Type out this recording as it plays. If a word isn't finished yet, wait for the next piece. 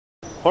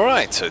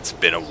Alright, so it's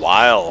been a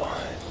while.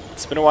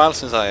 It's been a while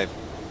since I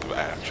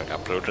actually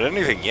uploaded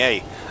anything,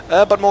 yay.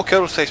 But more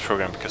Kerbal Space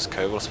Program, because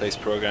Kerbal Space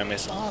Program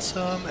is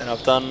awesome, and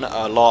I've done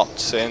a lot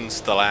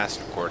since the last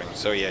recording.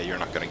 So yeah, you're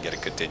not gonna get a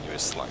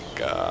continuous, like,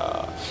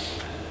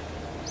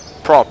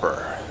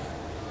 proper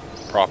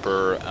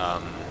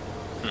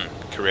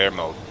career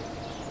mode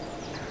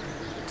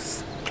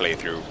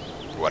playthrough,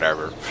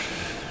 whatever.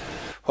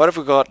 What have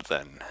we got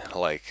then?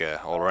 Like,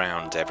 all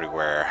around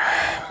everywhere.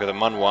 We got the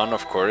Mun 1,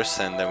 of course,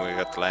 and then we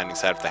got the landing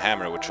site of the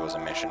Hammer, which was a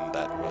mission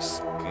that was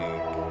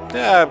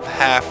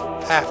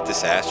half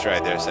disaster, I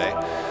dare say.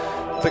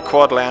 The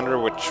quad lander,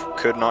 which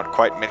could not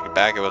quite make it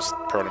back. It was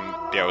probably,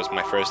 yeah, it was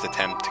my first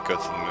attempt to go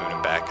to the moon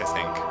and back, I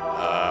think.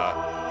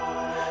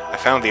 I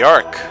found the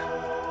Ark.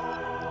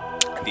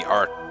 The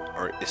Ark,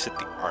 or is it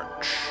the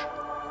Arch?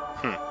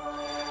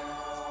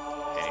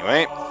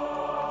 Anyway.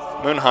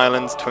 Moon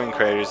Highlands, Twin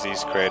Craters,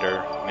 East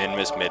Crater,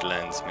 Minmus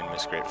Midlands,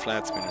 Minmus Great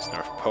Flats, Minmus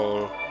North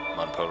Pole,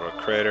 Mun Polar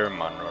Crater,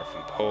 Mun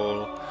Northern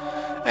Pole,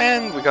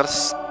 and we got a...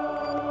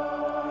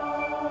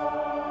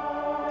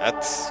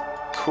 That's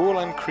cool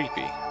and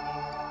creepy.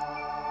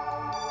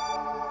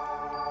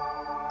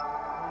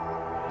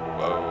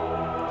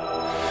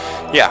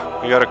 Whoa.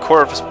 Yeah, we got a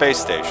core of a space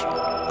station.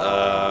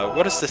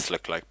 What does this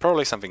look like?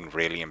 Probably something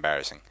really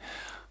embarrassing.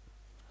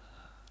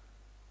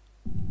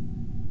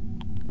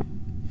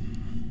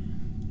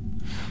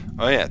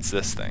 Oh yeah, it's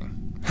this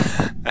thing.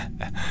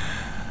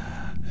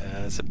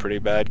 It's a pretty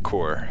bad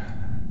core.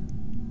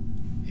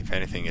 If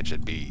anything, it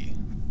should be...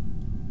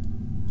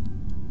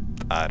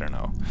 I don't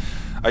know.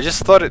 I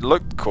just thought it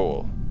looked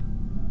cool.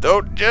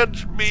 Don't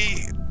judge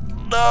me!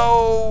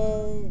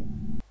 No!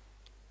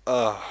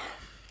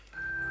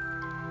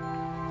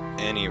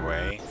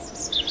 Anyway.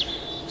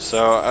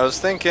 So, I was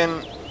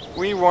thinking,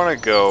 we want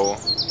to go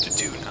to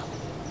Duna.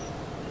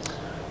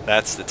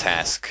 That's the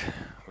task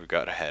we've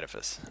got ahead of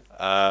us.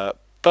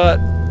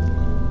 But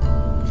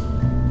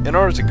in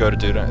order to go to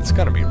Duna, it's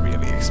gonna be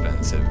really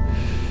expensive.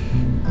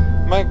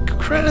 My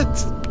credit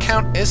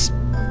count is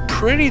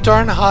pretty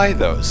darn high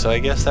though, so I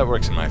guess that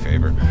works in my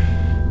favor.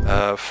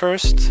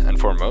 First and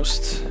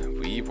foremost,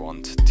 we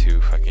want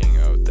to fucking...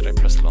 Oh, did I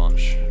press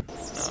launch? No,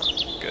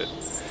 good.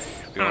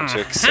 We want to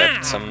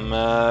accept some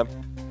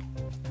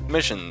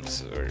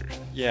missions, or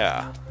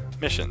yeah,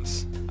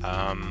 missions.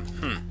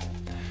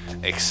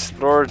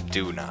 Explore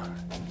Duna.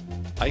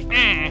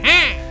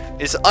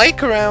 Is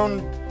Ike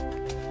around...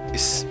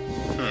 Is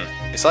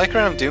Ike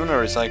around Duna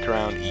or is Ike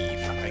around Eve?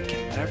 I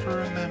can never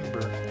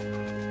remember.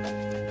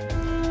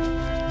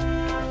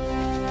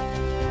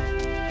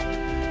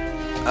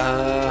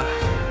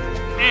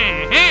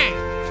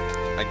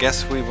 I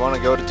guess we want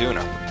to go to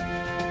Duna.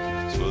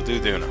 So we'll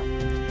do Duna.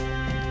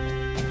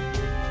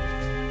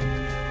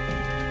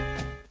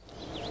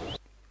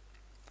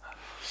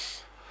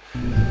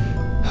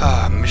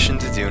 Mission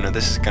to Duna.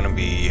 This is gonna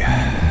be...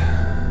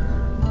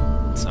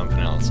 something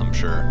else, I'm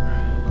sure.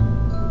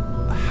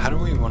 How do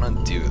we want to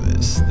do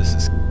this? This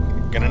is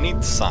gonna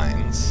need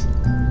signs.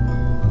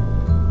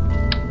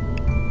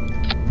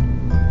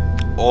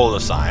 All the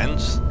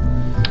signs.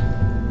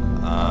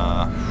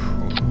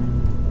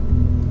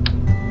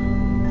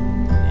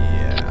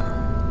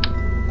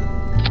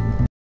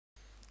 Yeah.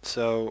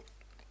 So,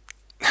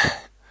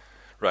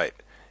 right,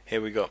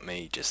 here we got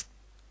me just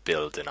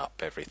building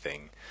up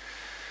everything.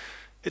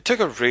 It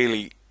took a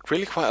really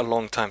quite a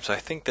long time, so I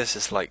think this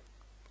is like...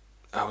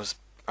 I was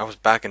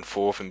back and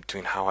forth in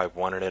between how I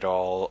wanted it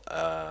all.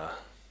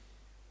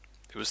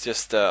 It was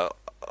just a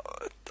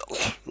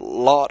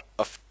lot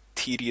of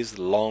tedious,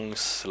 long,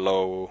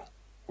 slow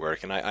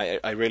work, and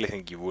I really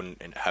think you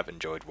wouldn't have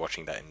enjoyed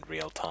watching that in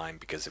real time,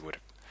 because it would...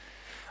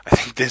 I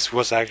think this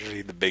was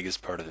actually the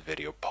biggest part of the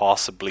video,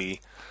 possibly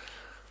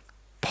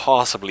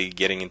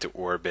getting into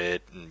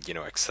orbit and, you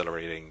know,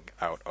 accelerating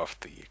out of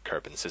the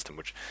Kerbal system,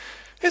 which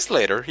is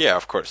later, yeah,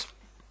 of course.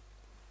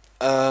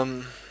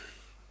 I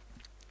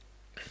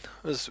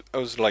was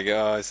like,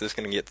 oh, is this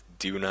gonna get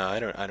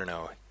Duna? I don't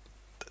know.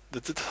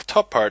 The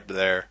top part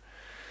there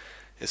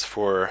is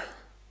for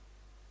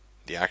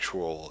the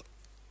actual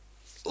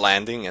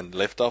landing and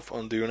liftoff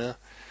on Duna.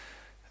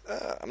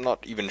 I'm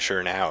not even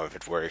sure now if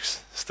it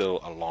works. Still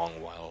a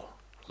long while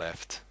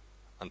left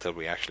until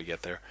we actually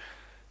get there.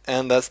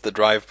 And that's the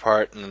drive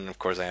part, and then of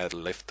course I had the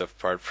liftoff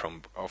part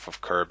off of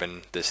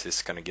Kerbal. This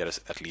is gonna get us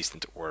at least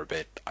into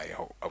orbit. I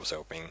was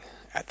hoping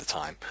at the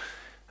time.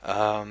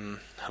 I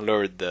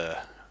lowered the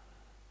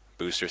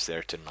boosters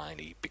there to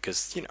 90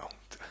 because, you know,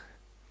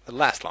 they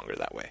last longer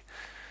that way.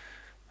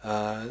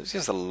 It's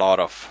just a lot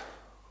of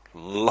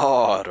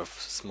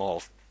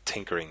small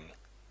tinkering.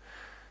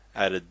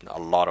 Added a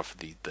lot of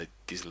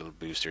these little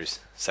boosters,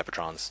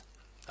 Separatrons,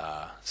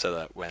 so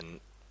that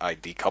when I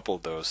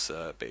decoupled those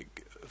big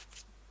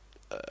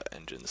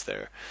engines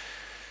there,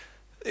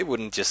 it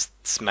wouldn't just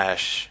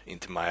smash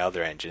into my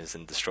other engines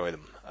and destroy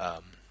them.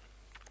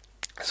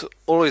 So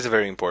always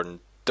very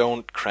important,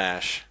 don't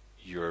crash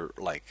your,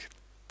 like,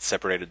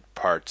 separated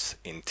parts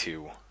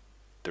into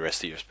the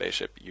rest of your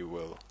spaceship. You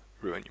will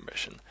ruin your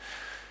mission.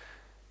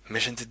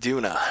 Mission to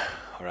Duna.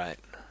 Alright.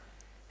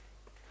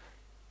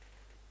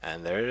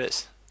 And there it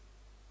is.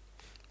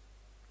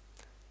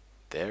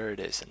 There it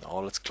is in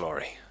all its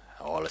glory,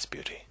 all its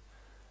beauty.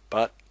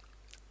 But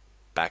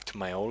back to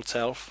my old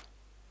self.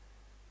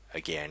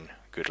 Again,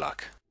 good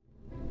luck.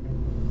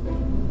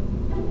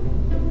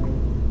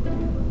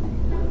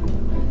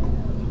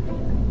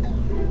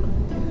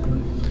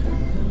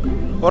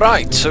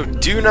 Alright, so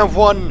Duna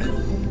won.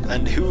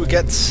 And who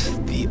gets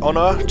the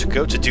honor to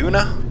go to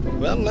Duna?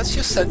 Well, let's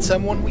just send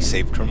someone we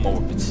saved from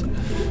orbits.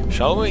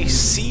 Shall we?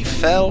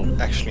 Seafell?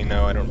 Actually,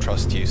 no, I don't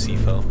trust you,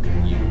 Seafell.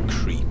 You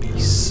creepy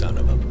son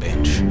of a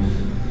bitch.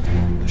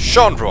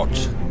 Shandrot,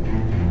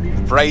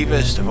 the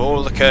bravest of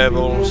all the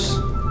Kerbals.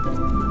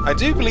 I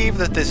do believe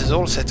that this is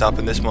all set up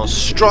and this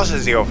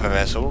monstrosity of a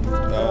vessel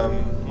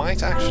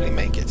might actually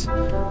make it.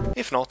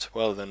 If not,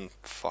 well then,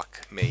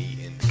 fuck me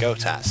in the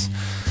goat ass.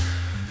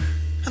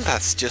 And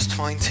that's just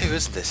fine too,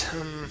 isn't it?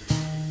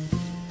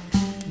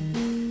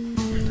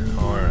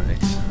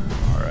 Alright,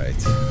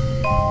 alright.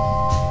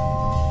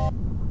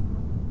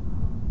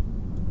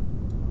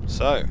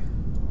 So,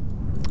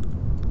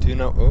 do you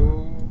know...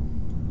 Oh,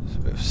 there's a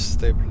bit of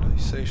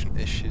stabilization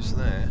issues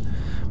there.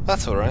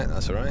 That's alright,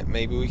 that's alright.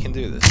 Maybe we can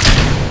do this.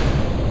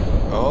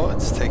 Oh,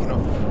 it's taken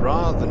off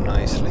rather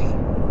nicely.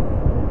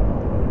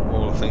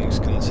 All things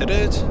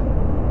considered.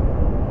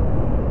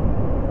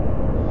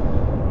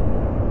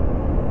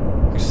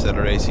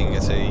 Accelerating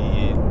at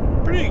a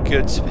pretty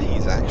good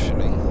speed,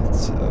 actually.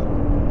 It's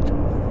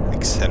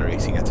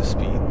accelerating at a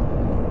speed.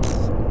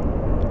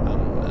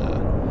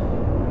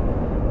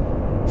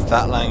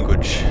 That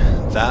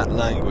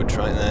language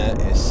right there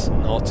is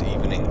not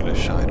even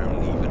English. I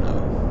don't even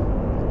know.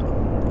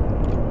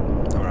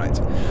 Alright,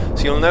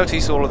 so you'll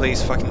notice all of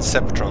these fucking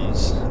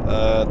septrons.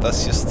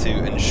 That's just to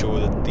ensure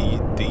that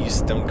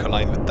these don't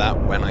collide with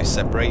that when I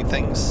separate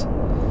things.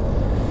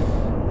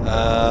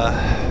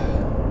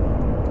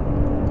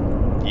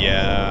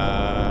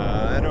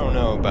 Yeah, I don't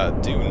know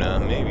about Duna.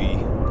 Maybe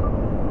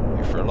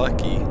if we're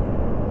lucky,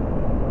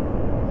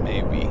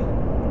 maybe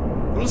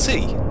we'll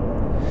see.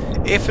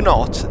 If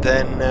not,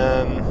 then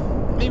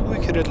maybe we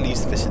could at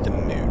least visit the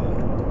moon.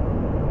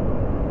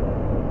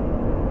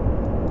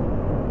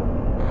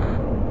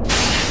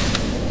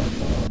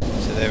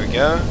 So there we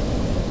go.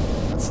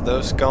 That's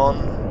those gone.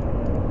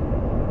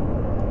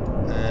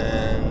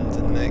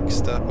 And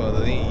next up are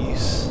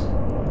these.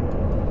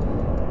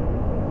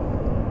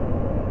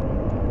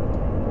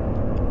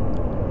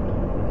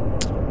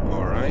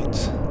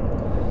 Alright.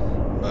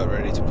 About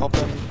ready to pop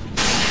them.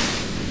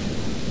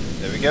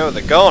 There we go,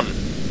 they're gone.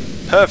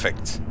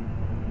 Perfect.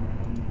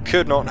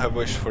 Could not have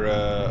wished for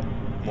a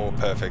more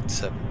perfect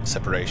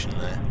separation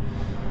there.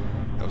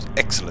 That was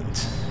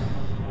excellent.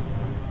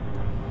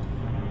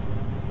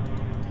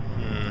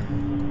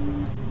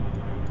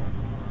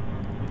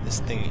 This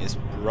thing is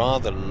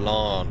rather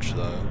large,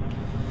 though.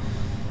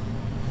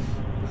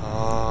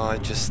 I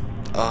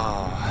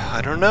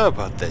don't know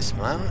about this,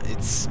 man.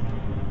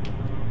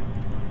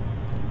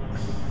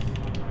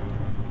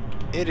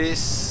 It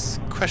is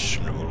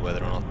questionable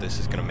whether or not this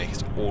is going to make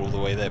it all the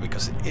way there,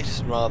 because it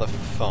is rather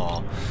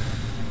far.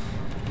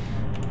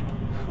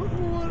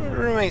 It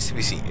remains to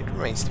be seen. It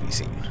remains to be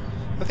seen.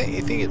 I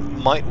think it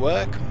might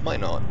work, might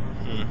not.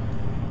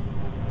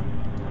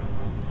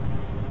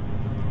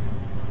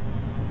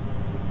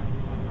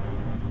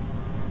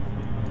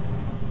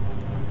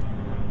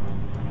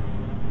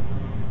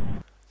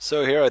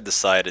 So here I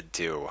decided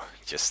to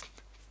just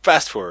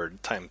fast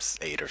forward times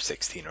 8 or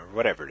 16 or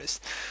whatever it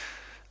is.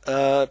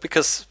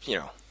 Because, you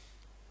know,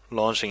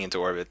 launching into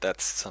orbit,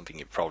 that's something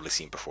you've probably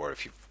seen before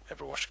if you've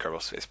ever watched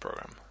Kerbal Space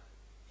Program.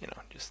 You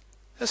know, just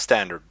a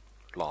standard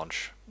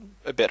launch,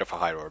 a bit of a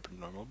higher orbit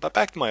than normal. But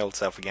back to my old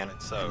self again,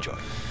 so enjoy.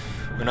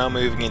 We're now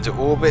moving into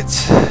orbit,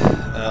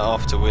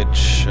 after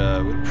which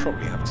we'll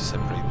probably have to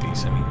separate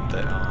these. I mean,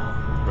 they are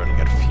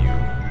running out of fuel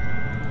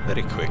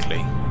very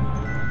quickly.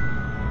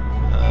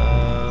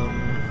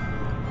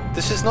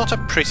 This is not a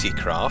pretty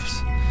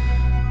craft.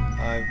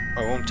 I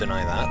won't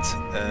deny that,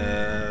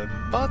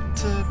 but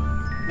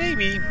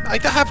maybe. I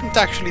haven't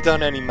actually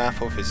done any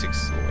math or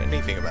physics or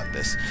anything about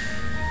this,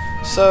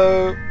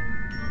 so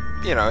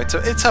you know,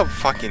 it's a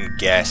fucking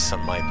guess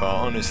on my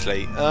part,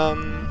 honestly.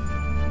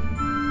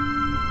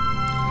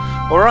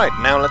 Alright,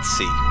 now let's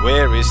see.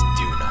 Where is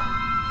Duna?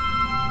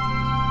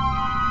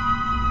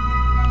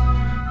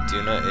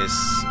 Duna is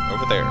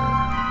over there.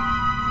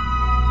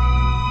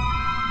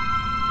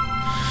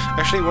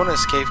 Actually, we want to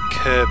escape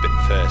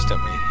Kerbal first,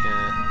 don't we?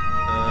 Yeah.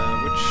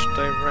 Which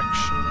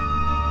direction?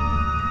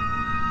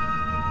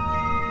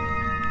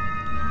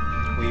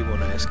 We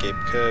want to escape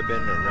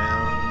Kerbal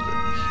around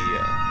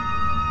here.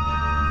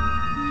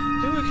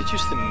 Maybe we could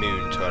use the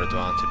moon to our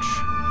advantage.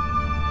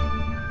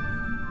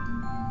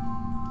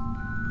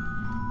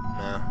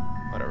 No,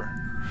 whatever.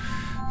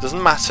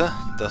 Doesn't matter.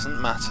 Doesn't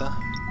matter.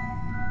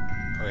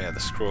 Oh yeah, the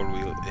scroll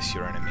wheel is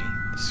your enemy.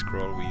 The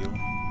scroll wheel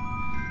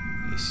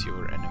is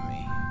your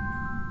enemy.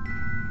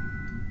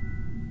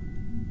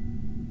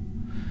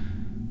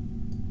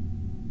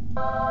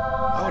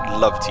 I would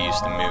love to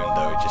use the moon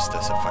though, just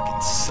as a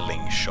fucking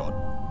slingshot.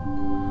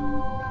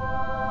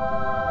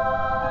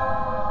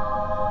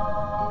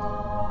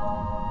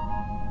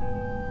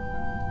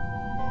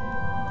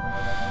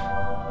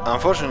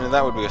 Unfortunately,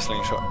 that would be a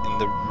slingshot in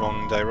the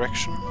wrong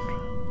direction.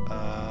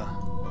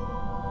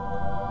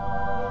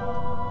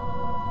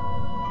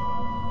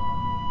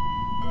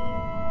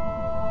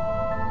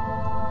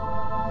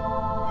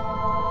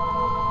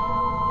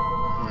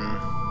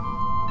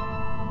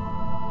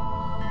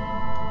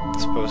 I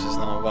suppose it's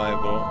not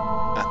viable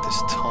at this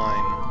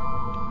time.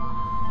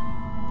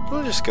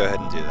 We'll just go ahead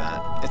and do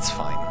that. It's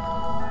fine.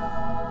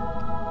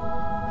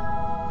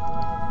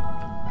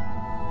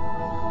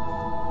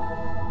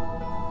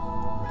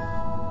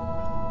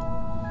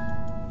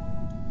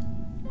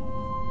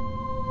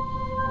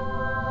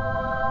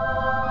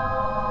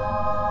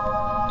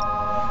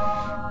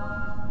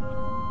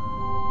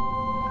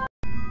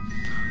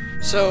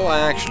 So I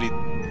actually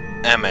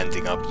am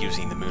ending up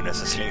using the moon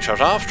as a slingshot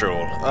after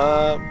all.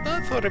 I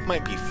thought it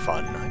might be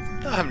fun.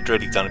 I haven't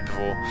really done it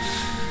before.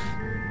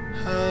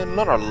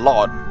 Not a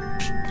lot.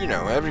 You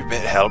know, every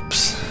bit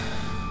helps.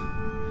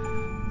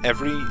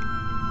 Every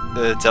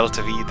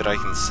delta V that I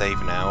can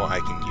save now, I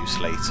can use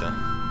later.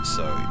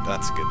 So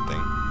that's a good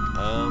thing.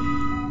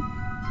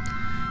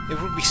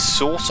 It would be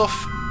sort of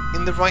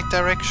in the right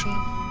direction.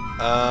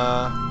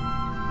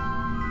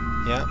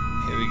 Yeah,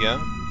 here we go.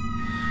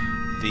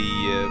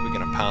 We're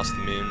gonna pass the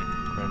moon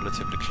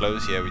relatively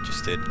close. Yeah, we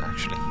just did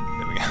actually.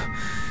 There we go.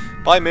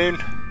 Bye, moon.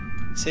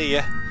 See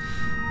ya.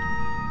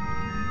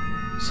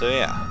 So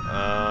yeah,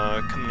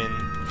 coming in.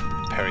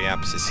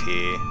 Periapsis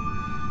here.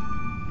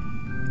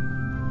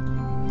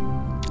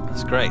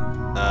 That's great.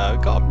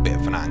 We've got a bit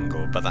of an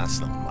angle, but that's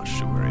not much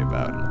to worry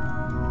about.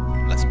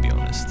 Let's be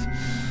honest.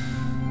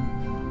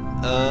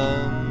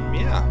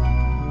 Yeah.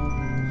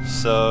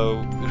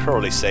 So we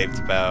probably saved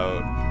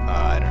about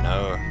I don't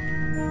know.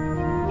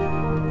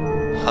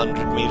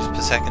 100 meters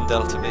per second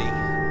delta V,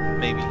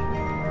 maybe.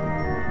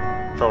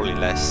 Probably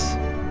less,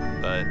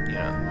 but you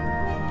know.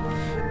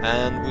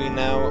 And we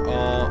now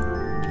are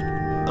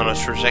on a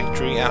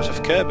trajectory out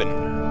of Kerbal.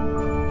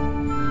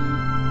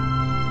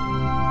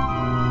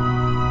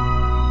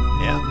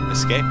 Yeah,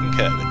 escaping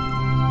Kerbal.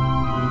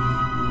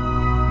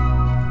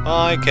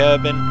 Hi,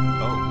 Kerbal.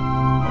 Oh,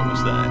 what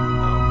was that?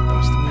 Oh, that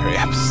was the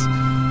Periapsis.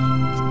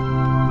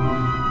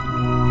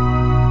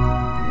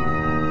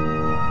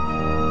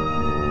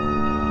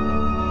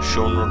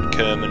 Shornrod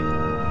Kerman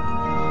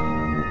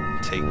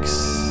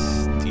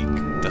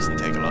doesn't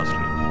take a lot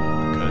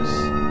because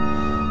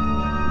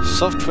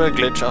software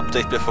glitch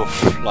update before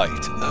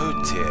flight. Oh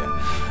dear.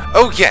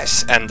 Oh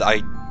yes, and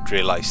I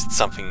realized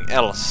something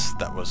else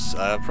that was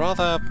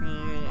rather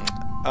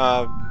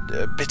a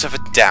bit of a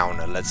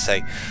downer, let's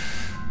say.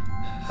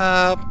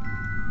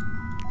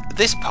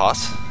 This part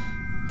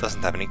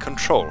doesn't have any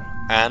control,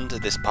 and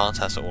this part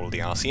has all the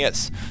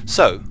RCS.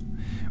 So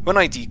when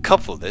I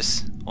decouple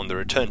this on the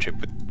return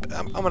trip,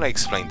 I'm going to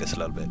explain this a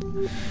little bit.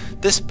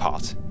 This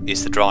part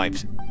is the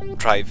drive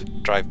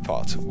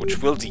part, which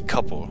will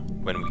decouple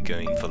when we go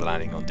in for the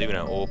landing on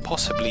Duna, or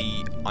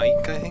possibly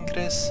Ike, I think it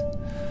is,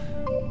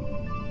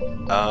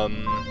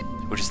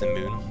 which is the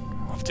moon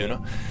of Duna.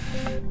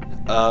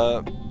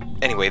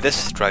 Anyway,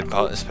 this drive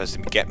part is supposed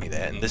to get me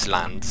there, and this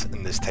lands,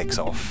 and this takes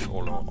off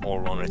all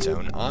on its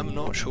own. I'm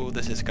not sure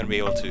this is going to be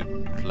able to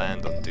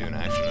land on Duna,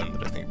 actually, now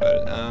that I think about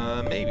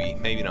it.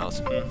 Maybe not.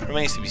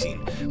 Remains to be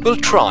seen. We'll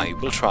try,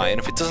 and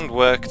if it doesn't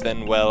work,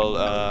 then, well,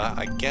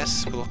 I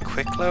guess we'll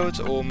quick load,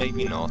 or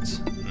maybe not.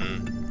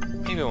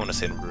 Maybe I want to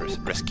say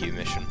rescue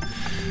mission.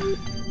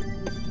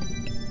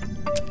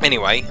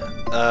 Anyway,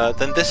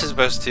 then this is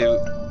supposed to,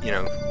 you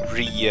know,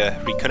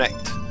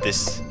 reconnect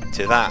this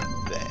to that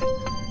there.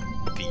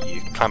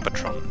 The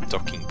Clampatron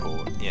docking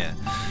port, yeah.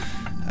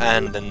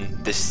 And then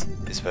this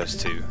is supposed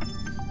to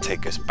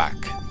take us back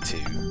to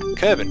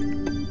Kerbal.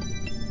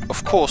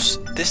 Of course,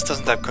 this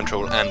doesn't have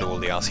control and all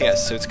the RCS,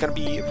 so it's going to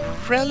be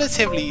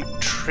relatively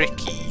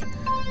tricky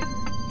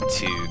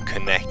to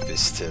connect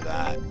this to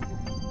that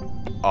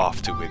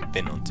after we've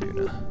been on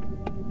Duna.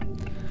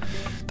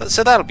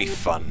 So that'll be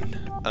fun.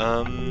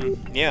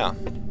 Yeah.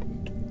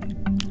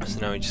 So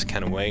now we just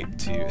kind of wait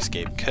to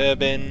escape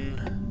Kerbal.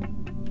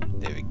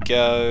 There we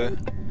go.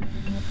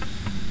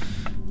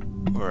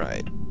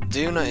 Alright,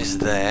 Duna is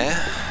there.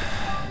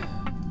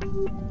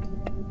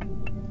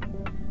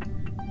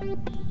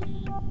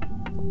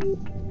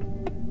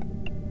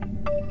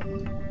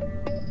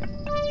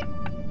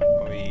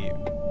 Are we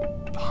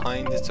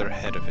behind it or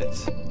ahead of it?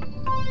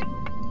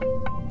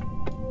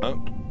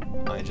 Oh,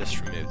 I just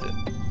removed it.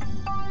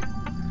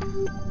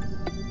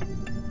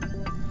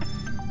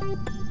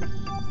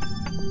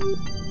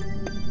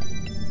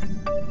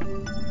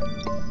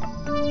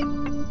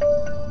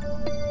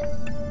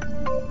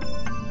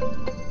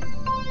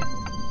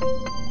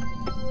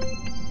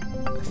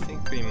 I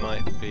think we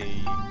might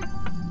be...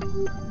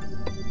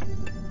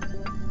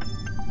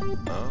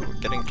 Oh, we're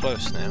getting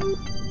close now.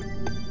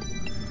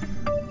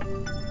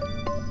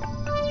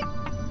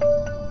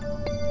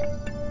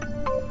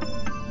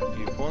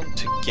 We want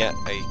to get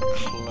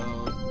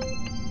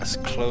as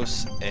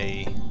close of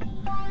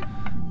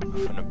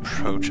an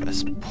approach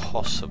as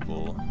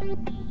possible.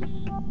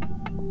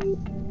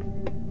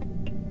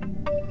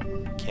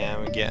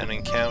 Can we get an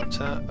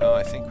encounter? Oh,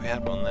 I think we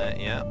had one there,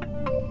 yeah.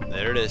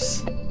 There it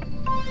is.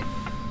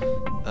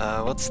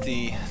 What's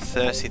the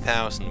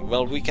 30,000?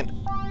 Well, we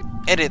can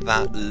edit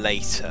that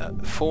later.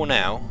 For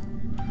now,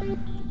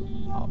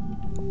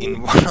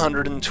 in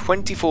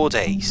 124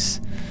 days.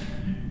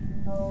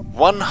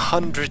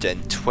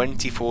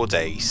 124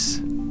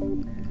 days.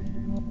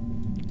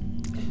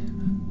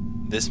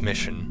 This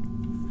mission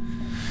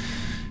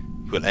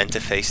will enter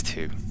phase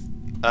 2.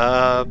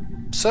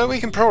 So we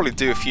can probably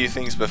do a few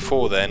things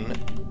before then.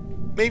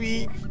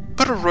 Maybe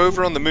put a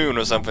rover on the moon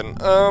or something.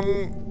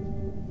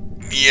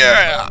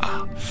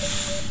 Yeah!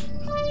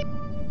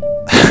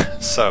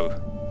 So,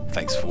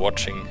 thanks for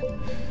watching.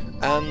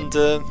 And,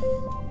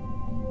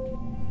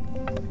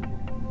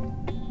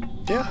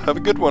 yeah, have a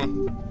good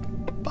one.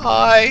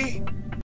 Bye!